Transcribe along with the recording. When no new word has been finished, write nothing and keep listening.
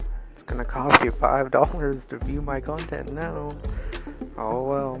gonna cost you $5 to view my content now. Oh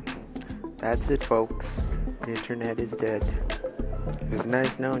well, that's it, folks. The internet is dead. It was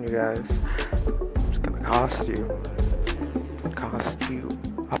nice knowing you guys. It's gonna cost you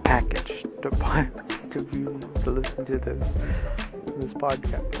a package to buy, to listen to this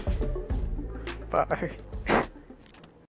podcast. Bye.